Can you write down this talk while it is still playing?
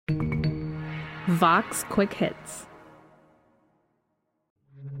Vox Quick Hits.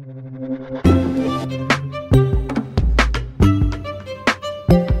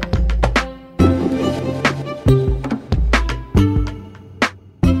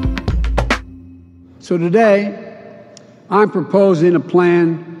 So today, I'm proposing a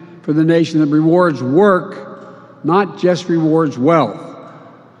plan for the nation that rewards work, not just rewards wealth.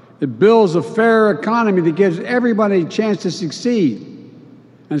 It builds a fair economy that gives everybody a chance to succeed.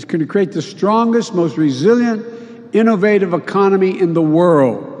 And it's going to create the strongest, most resilient, innovative economy in the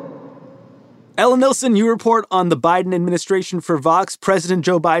world. Ellen Nilsen, you report on the Biden administration for Vox. President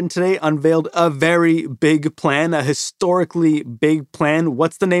Joe Biden today unveiled a very big plan, a historically big plan.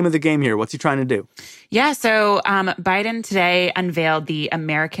 What's the name of the game here? What's he trying to do? Yeah, so Biden today unveiled the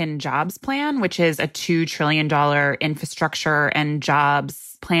American Jobs Plan, which is a $2 trillion infrastructure and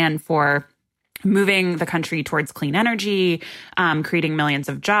jobs plan for moving the country towards clean energy, creating millions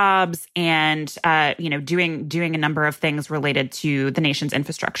of jobs, and doing a number of things related to the nation's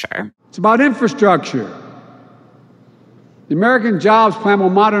infrastructure. It's about infrastructure. The American Jobs Plan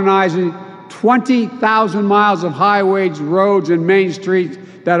will modernize 20,000 miles of highways, roads, and main streets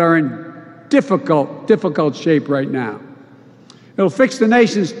that are in difficult shape right now. It'll fix the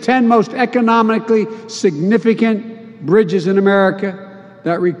nation's 10 most economically significant bridges in America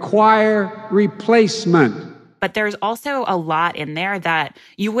that require replacement. But there's also a lot in there that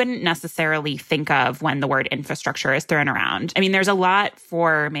you wouldn't necessarily think of when the word infrastructure is thrown around. I mean, there's a lot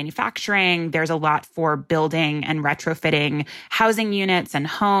for manufacturing. There's a lot for building and retrofitting housing units and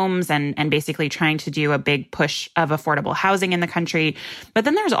homes and basically trying to do a big push of affordable housing in the country. But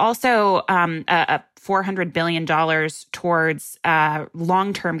then there's also a $400 billion towards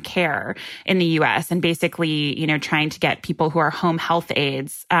long-term care in the U.S. and basically, trying to get people who are home health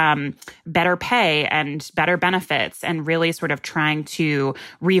aides better pay and better benefits and really sort of trying to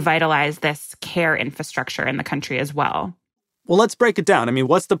revitalize this care infrastructure in the country as well. Well, let's break it down. I mean,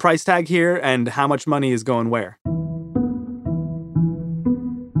 what's the price tag here and how much money is going where?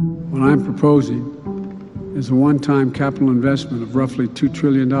 What I'm proposing is a one-time capital investment of roughly $2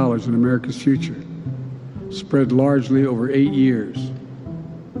 trillion in America's future, spread largely over 8 years.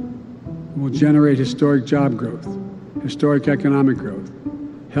 It will generate historic job growth, historic economic growth,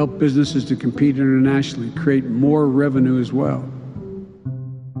 help businesses to compete internationally, create more revenue as well.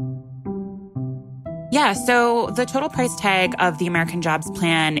 Yeah, so the total price tag of the American Jobs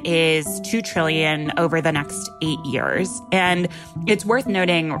Plan is $2 trillion over the next 8 years. And it's worth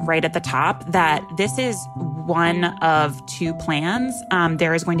noting right at the top that this is one of two plans.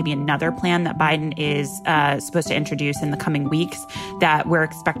 There is going to be another plan that Biden is supposed to introduce in the coming weeks that we're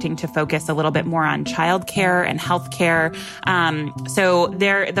expecting to focus a little bit more on childcare and healthcare. So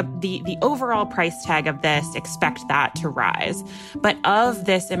the overall price tag of this, expect that to rise. But of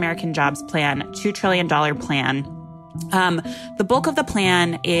this American Jobs Plan, $2 trillion plan, the bulk of the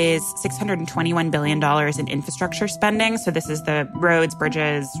plan is $621 billion in infrastructure spending. So this is the roads,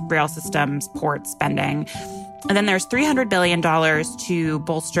 bridges, rail systems, ports spending. And then there's $300 billion to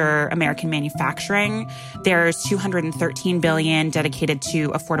bolster American manufacturing. There's $213 billion dedicated to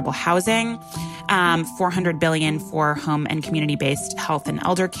affordable housing, $400 billion for home and community-based health and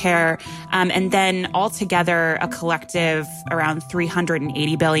elder care. And then altogether, a collective around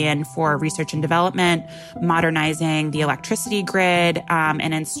 $380 billion for research and development, modernizing the electricity grid,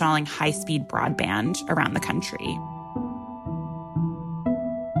 and installing high-speed broadband around the country.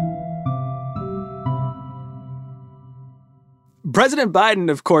 President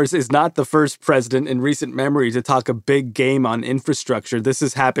Biden, of course, is not the first president in recent memory to talk a big game on infrastructure. This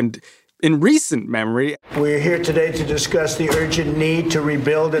has happened in recent memory. We're here today to discuss the urgent need to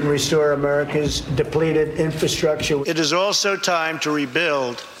rebuild and restore America's depleted infrastructure. It is also time to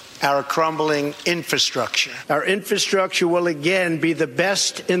rebuild our crumbling infrastructure. Our infrastructure will again be the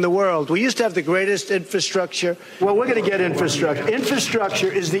best in the world. We used to have the greatest infrastructure. Well, we're going to get infrastructure. Infrastructure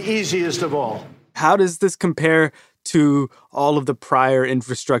is the easiest of all. How does this compare to all of the prior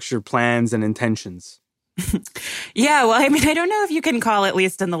infrastructure plans and intentions? Yeah, well, I mean, I don't know if you can call, at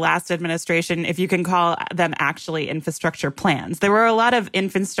least in the last administration, if you can call them actually infrastructure plans. There were a lot of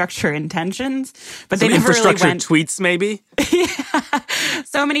infrastructure intentions, but they never really went. Infrastructure tweets, maybe? Yeah,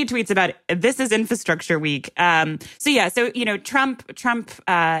 so many tweets about this is infrastructure week. Trump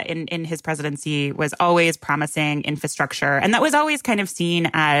in his presidency was always promising infrastructure, and that was always kind of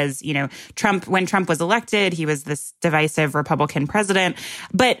seen as, Trump. When Trump was elected, he was this divisive Republican president,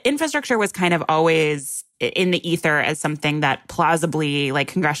 but infrastructure was kind of always in the ether as something that plausibly, like,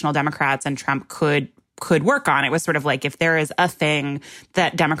 congressional Democrats and Trump could work on. It was sort of like, if there is a thing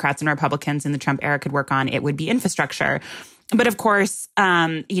that Democrats and Republicans in the Trump era could work on, it would be infrastructure. But of course,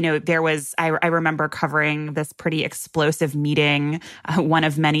 there was, I remember covering this pretty explosive meeting, one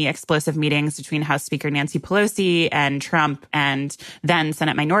of many explosive meetings between House Speaker Nancy Pelosi and Trump and then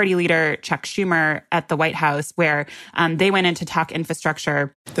Senate Minority Leader Chuck Schumer at the White House, where they went in to talk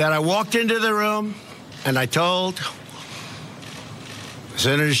infrastructure. That I walked into the room and I told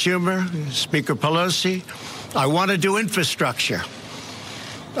Senator Schumer, Speaker Pelosi, I want to do infrastructure.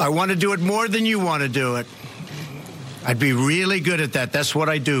 I want to do it more than you want to do it. I'd be really good at that. That's what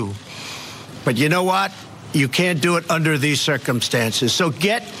I do. But you know what? You can't do it under these circumstances. So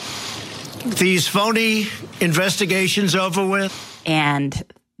get these phony investigations over with. And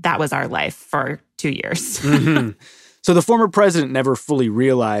that was our life for 2 years. Mm-hmm. So the former president never fully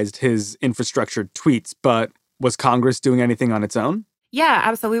realized his infrastructure tweets, but was Congress doing anything on its own? Yeah,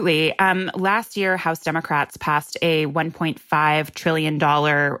 absolutely. Last year, House Democrats passed a $1.5 trillion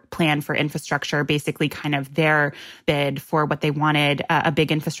plan for infrastructure, basically kind of their bid for what they wanted a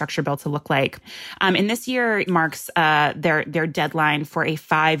big infrastructure bill to look like. And this year marks their deadline for a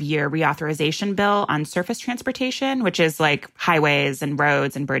 5-year reauthorization bill on surface transportation, which is like highways and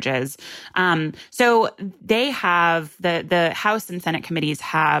roads and bridges. So they have, the House and Senate committees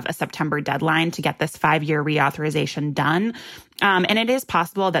have a September deadline to get this 5-year reauthorization done. And it is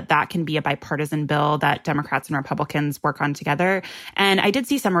possible that that can be a bipartisan bill that Democrats and Republicans work on together. And I did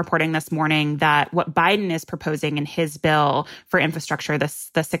see some reporting this morning that what Biden is proposing in his bill for infrastructure, the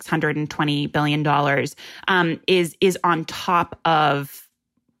 $620 billion, is on top of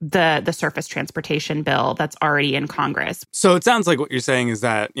the surface transportation bill that's already in Congress. So it sounds like what you're saying is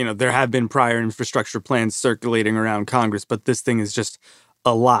that, there have been prior infrastructure plans circulating around Congress, but this thing is just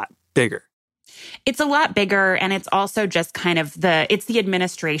a lot bigger. It's a lot bigger, and it's also just kind of it's the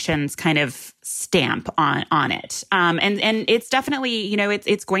administration's kind of stamp on it. And it's definitely,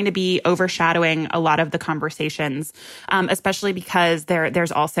 it's going to be overshadowing a lot of the conversations, especially because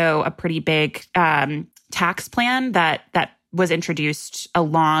there's also a pretty big tax plan that was introduced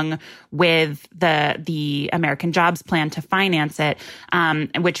along with the American Jobs Plan to finance it,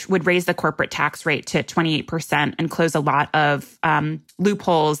 which would raise the corporate tax rate to 28% and close a lot of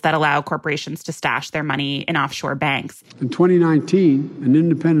loopholes that allow corporations to stash their money in offshore banks. In 2019, an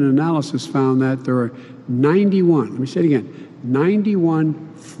independent analysis found that there are 91, let me say it again,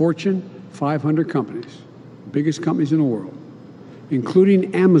 91 Fortune 500 companies, biggest companies in the world,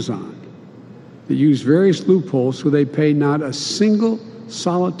 including Amazon, that use various loopholes so they pay not a single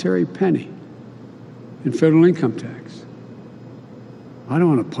solitary penny in federal income tax. I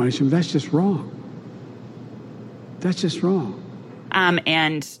don't want to punish them. That's just wrong. That's just wrong.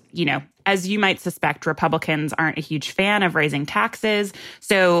 And, as you might suspect, Republicans aren't a huge fan of raising taxes.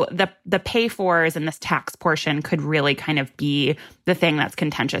 So the pay-fors in this tax portion could really kind of be the thing that's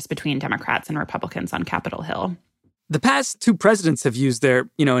contentious between Democrats and Republicans on Capitol Hill. The past 2 presidents have used their,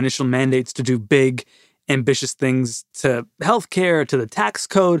 initial mandates to do big, ambitious things to healthcare, to the tax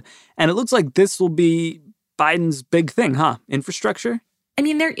code. And it looks like this will be Biden's big thing, huh? Infrastructure? I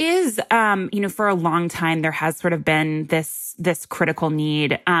mean, there is, for a long time, there has sort of been this critical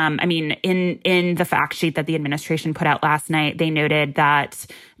need. In the fact sheet that the administration put out last night, they noted that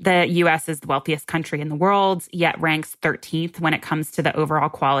the U.S. is the wealthiest country in the world, yet ranks 13th when it comes to the overall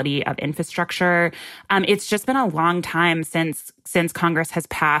quality of infrastructure. It's just been a long time since Congress has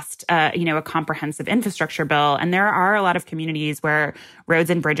passed, a comprehensive infrastructure bill. And there are a lot of communities where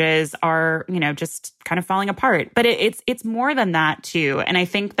roads and bridges are, just kind of falling apart. But it's more than that, too. And I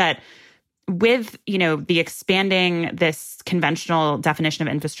think that with, the expanding this conventional definition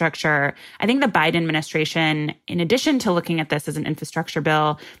of infrastructure, I think the Biden administration, in addition to looking at this as an infrastructure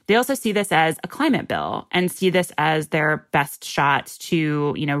bill, they also see this as a climate bill and see this as their best shot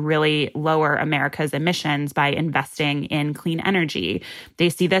to, really lower America's emissions by investing in clean energy. They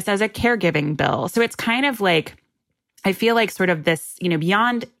see this as a caregiving bill. So it's kind of like, I feel like sort of this,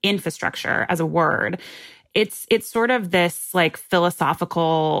 beyond infrastructure as a word, it's sort of this like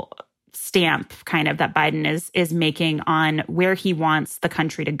philosophical stamp kind of that Biden is making on where he wants the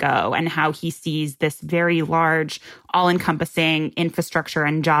country to go and how he sees this very large, all-encompassing infrastructure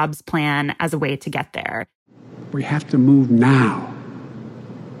and jobs plan as a way to get there. We have to move now,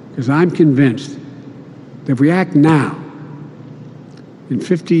 because I'm convinced that if we act now, in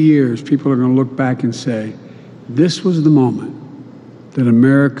 50 years, people are going to look back and say, this was the moment that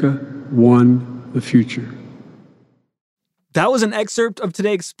America won the future. That was an excerpt of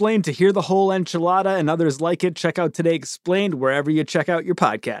Today Explained. To hear the whole enchilada and others like it, check out Today Explained wherever you check out your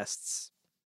podcasts.